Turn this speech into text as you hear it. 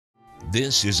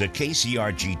This is a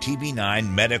KCRG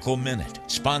TV9 Medical Minute,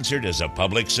 sponsored as a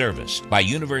public service by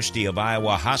University of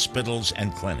Iowa Hospitals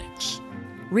and Clinics.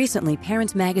 Recently,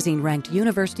 Parents Magazine ranked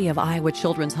University of Iowa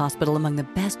Children's Hospital among the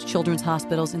best children's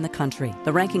hospitals in the country.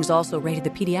 The rankings also rated the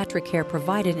pediatric care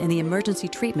provided in the Emergency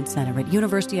Treatment Center at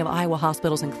University of Iowa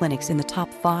Hospitals and Clinics in the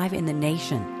top 5 in the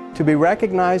nation. To be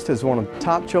recognized as one of the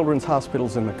top children's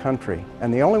hospitals in the country,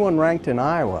 and the only one ranked in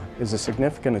Iowa, is a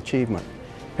significant achievement.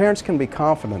 Parents can be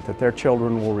confident that their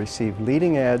children will receive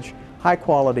leading-edge,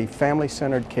 high-quality,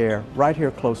 family-centered care right here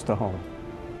close to home.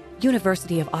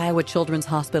 University of Iowa Children's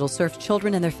Hospital serves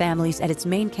children and their families at its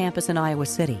main campus in Iowa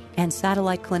City and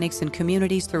satellite clinics in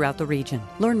communities throughout the region.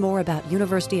 Learn more about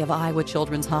University of Iowa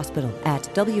Children's Hospital at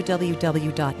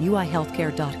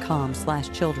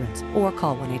www.uihealthcare.com/children's or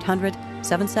call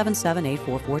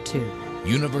 1-800-777-8442.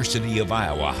 University of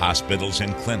Iowa Hospitals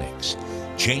and Clinics,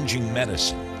 changing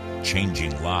medicine,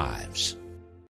 changing lives.